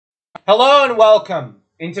Hello and welcome.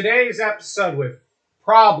 In today's episode with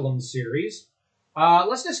Problem Series,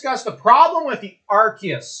 let's discuss the problem with the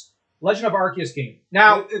Arceus, Legend of Arceus game.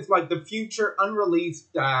 Now, it's like the future unreleased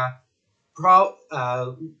video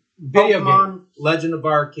game. Legend of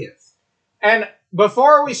Arceus. And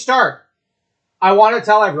before we start, I want to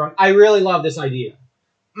tell everyone, I really love this idea.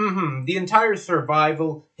 The entire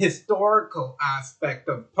survival, historical aspect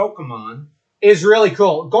of Pokemon is really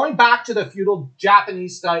cool. Going back to the feudal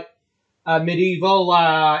Japanese style, medieval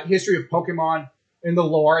history of Pokemon in the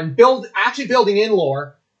lore and building in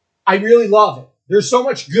lore, I really love it. There's so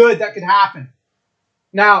much good that could happen.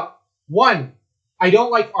 Now, one, I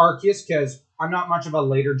don't like Arceus because I'm not much of a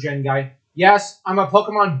later gen guy. Yes, I'm a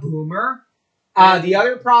Pokemon boomer. The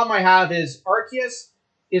other problem I have is Arceus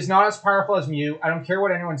is not as powerful as Mew. I don't care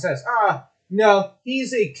what anyone says. No,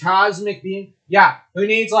 he's a cosmic being. Yeah, who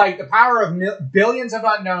needs like the power of billions of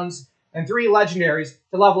unknowns and 3 legendaries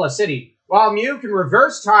to level a city. While Mew can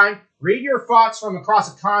reverse time, read your thoughts from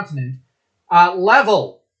across a continent,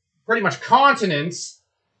 level pretty much continents,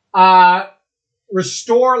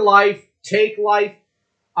 restore life, take life.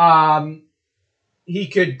 He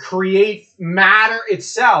could create matter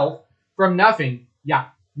itself from nothing. Yeah,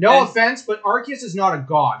 no offense, but Arceus is not a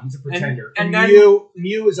god. He's a pretender. And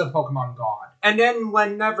Mew is a Pokemon god. And then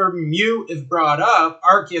whenever Mew is brought up,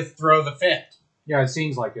 Arceus throws a fit. Yeah, it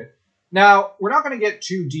seems like it. Now, we're not going to get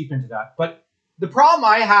too deep into that, but the problem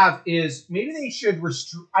I have is maybe they should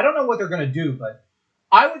restrict... I don't know what they're going to do, but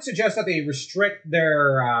I would suggest that they restrict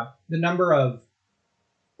their the number of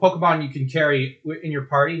Pokemon you can carry in your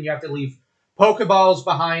party, and you have to leave Pokeballs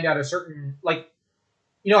behind at a certain,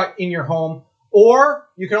 in your home, or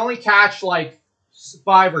you can only catch, 5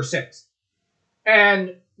 or 6.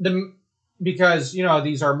 And because,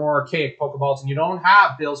 these are more archaic Pokeballs, and you don't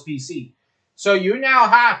have Bill's PC. So you now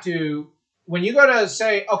have to, when you go to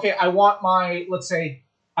say, okay, I want let's say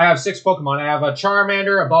I have 6 Pokemon. I have a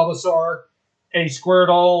Charmander, a Bulbasaur, a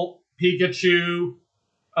Squirtle, Pikachu,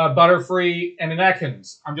 a Butterfree, and an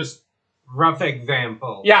Ekans. I'm just... Rough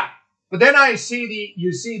example. Yeah. But then you see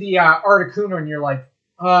the Articuno and you're like,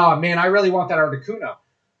 oh man, I really want that Articuno.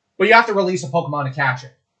 But you have to release a Pokemon to catch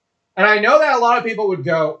it. And I know that a lot of people would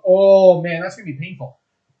go, oh man, that's going to be painful.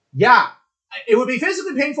 Yeah. It would be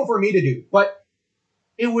physically painful for me to do, but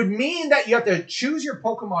it would mean that you have to choose your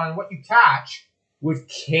Pokemon and what you catch with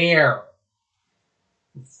care.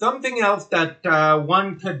 Something else that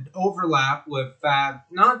one could overlap with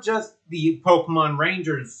not just the Pokemon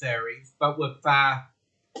Rangers series, but with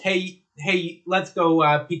hey, let's go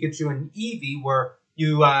Pikachu and Eevee, where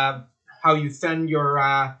you how you send your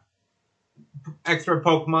extra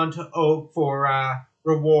Pokemon to Oak for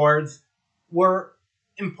rewards were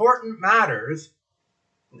important matters,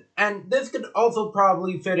 and this could also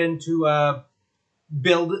probably fit into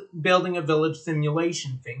building a village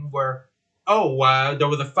simulation thing where, there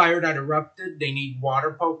was a fire that erupted, they need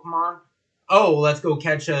water Pokemon. Let's go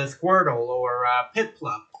catch a Squirtle or a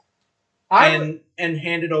Piplup and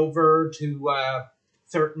hand it over to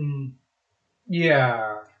certain...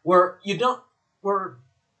 Yeah. Where you don't...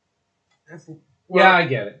 Yeah, I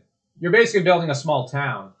get it. You're basically building a small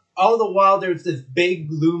town. All the while, there's this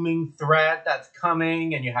big looming threat that's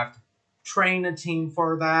coming, and you have to train a team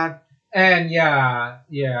for that. And yeah,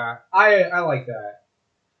 I like that.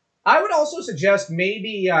 I would also suggest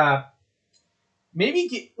maybe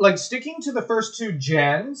sticking to the first 2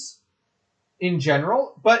 gens in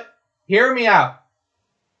general. But hear me out.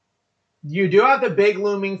 You do have the big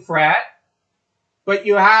looming threat, but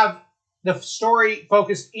you have the story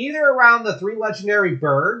focused either around the 3 legendary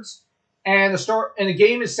birds. And the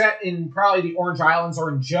game is set in probably the Orange Islands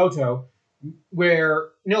or in Johto, where,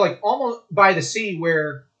 almost by the sea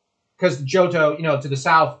because Johto, to the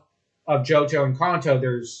south of Johto and Kanto,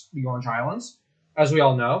 there's the Orange Islands, as we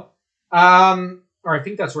all know. Or I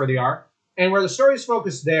think that's where they are. And where the story is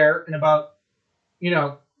focused there and about,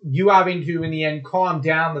 you having to, in the end, calm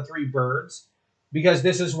down the 3 birds. Because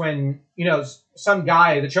this is when, some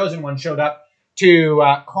guy, the Chosen One, showed up to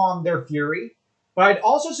calm their fury. But I'd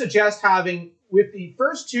also suggest having, with the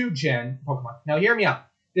first 2 gen Pokemon, now hear me out.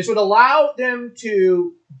 This would allow them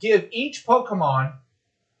to give each Pokemon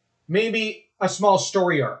maybe a small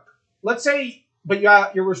story arc. Let's say, but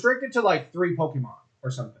you're restricted to 3 Pokemon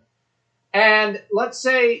or something. And let's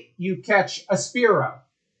say you catch a Spearow.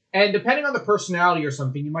 And depending on the personality or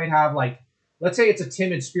something, you might have let's say it's a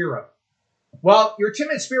timid Spearow. Well, your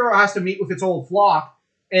timid Spearow has to meet with its old flock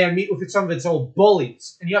and meet with some of its old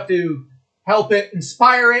bullies. And you have to help it,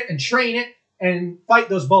 inspire it, and train it, and fight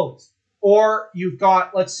those bullies. Or you've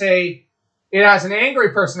got, let's say, it has an angry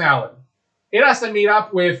personality. It has to meet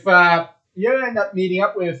up with, you end up meeting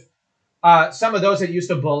up with some of those that used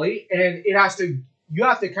to bully, and you have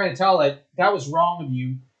to kind of tell it that was wrong of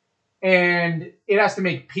you, and it has to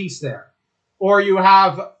make peace there. Or you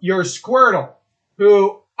have your Squirtle,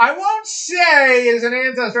 who I won't say is an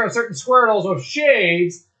ancestor of certain Squirtles with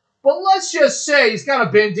shades, but let's just say he's got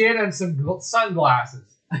a bandana and some sunglasses.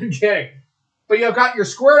 I'm kidding. But you've got your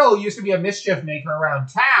Squirtle, who used to be a mischief maker around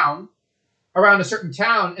a certain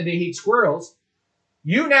town, and they hate squirrels.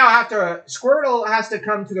 You now have to, Squirtle has to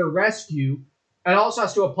come to their rescue and also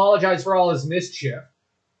has to apologize for all his mischief.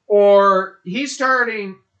 Or he's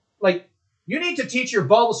starting, like, you need to teach your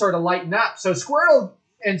Bulbasaur to lighten up. So Squirtle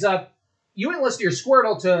ends up, you enlist your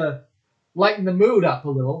Squirtle to lighten the mood up a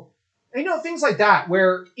little. And, things like that,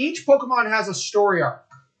 where each Pokemon has a story arc,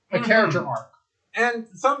 a character arc. And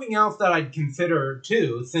something else that I'd consider,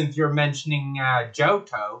 too, since you're mentioning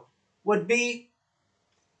Johto, would be,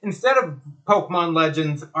 instead of Pokemon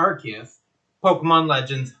Legends Arceus, Pokemon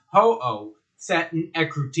Legends Ho-Oh, set in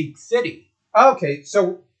Ecruteak City. Okay,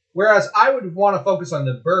 so whereas I would want to focus on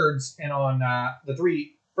the birds and on the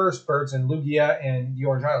three first birds in Lugia and the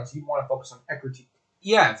Orange Islands, you'd want to focus on Ecruteak.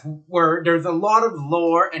 Yes, where there's a lot of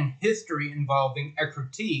lore and history involving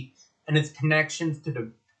Ecruteak and its connections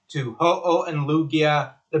to Ho-Oh and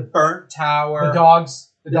Lugia, the Burnt Tower,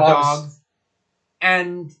 the dogs,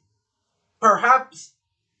 and perhaps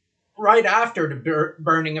right after the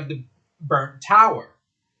burning of the Burnt Tower.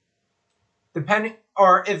 Depending,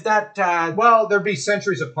 or is that... well, there'd be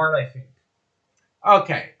centuries apart, I think.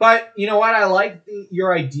 Okay. But, you know what, I like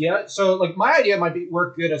your idea. So, like, my idea might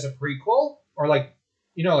work good as a prequel, or like,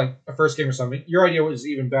 like a first game or something. Your idea was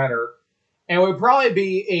even better. And it would probably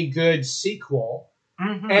be a good sequel.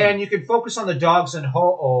 Mm-hmm. And you could focus on the dogs in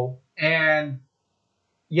Ho-Oh, and,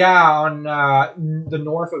 on the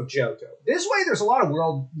north of Johto. This way, there's a lot of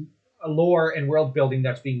world lore and world building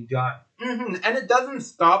that's being done. Mm-hmm. And it doesn't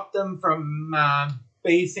stop them from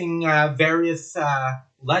basing various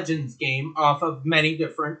Legends game off of many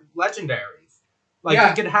different legendaries. Like,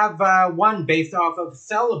 you could have one based off of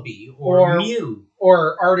Celebi or Mew.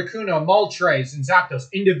 Or Articuno, Moltres, and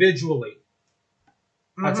Zapdos individually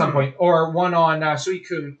at some point. Or one on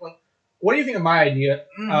Suicune. Like, what do you think of my idea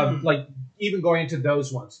of, like, even going into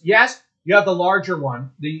those ones? Yes, you have the larger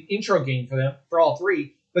one, the intro game for all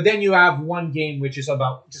three, but then you have one game which is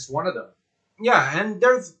about just one of them. Yeah, and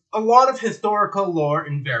there's a lot of historical lore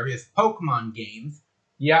in various Pokemon games.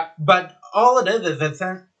 Yeah. But all it is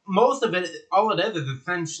essentially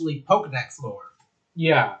Pokedex lore.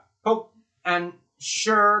 Yeah. And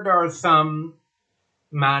sure, there are some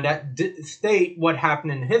that state what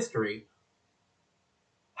happened in history.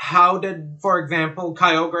 How did, for example,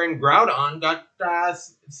 Kyogre and Groudon got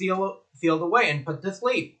sealed away and put to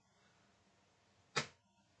sleep?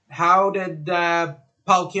 How did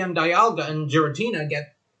Palkia, Dialga, and Giratina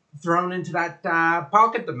get thrown into that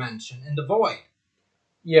pocket dimension in the void?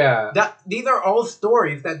 Yeah. These are all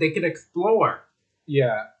stories that they could explore.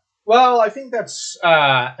 Yeah. Well, I think that's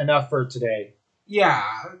enough for today. Yeah.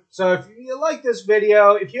 So if you like this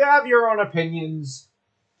video, if you have your own opinions,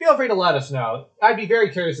 feel free to let us know. I'd be very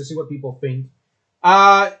curious to see what people think.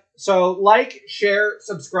 So like, share,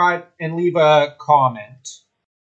 subscribe, and leave a comment.